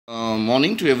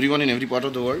Morning to everyone in every part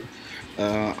of the world.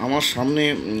 আমার সামনে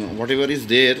whatever is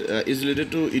there is related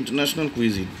to international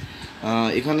cuisine.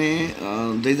 এখানে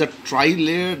there is a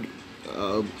tri-layered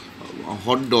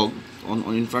hot dog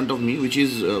in front of me, which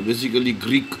is basically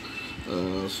Greek.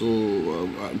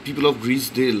 People of Greece,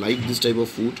 they like this type of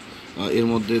food. এর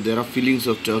মধ্যে there are fillings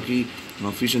of turkey,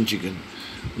 fish and chicken.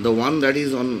 The one that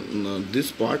is on this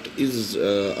part is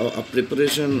a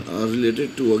preparation related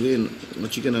to again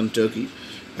chicken and turkey,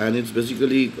 and it's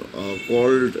basically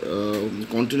called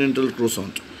continental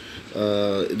croissant.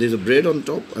 There's a bread on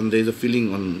top and there's a filling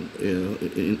on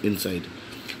inside.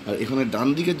 এখানে ডান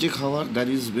দিকের যে খাবার, that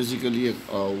is basically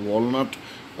a walnut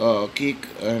cake,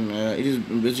 and it is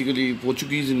basically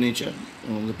Portuguese in nature.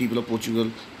 The people of Portugal,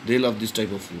 they love this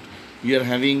type of food. We are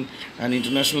having an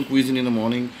international cuisine in the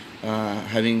morning,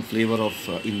 having flavor of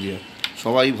India.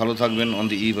 সবাই ভালো থাকবেন on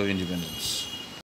the eve of independence.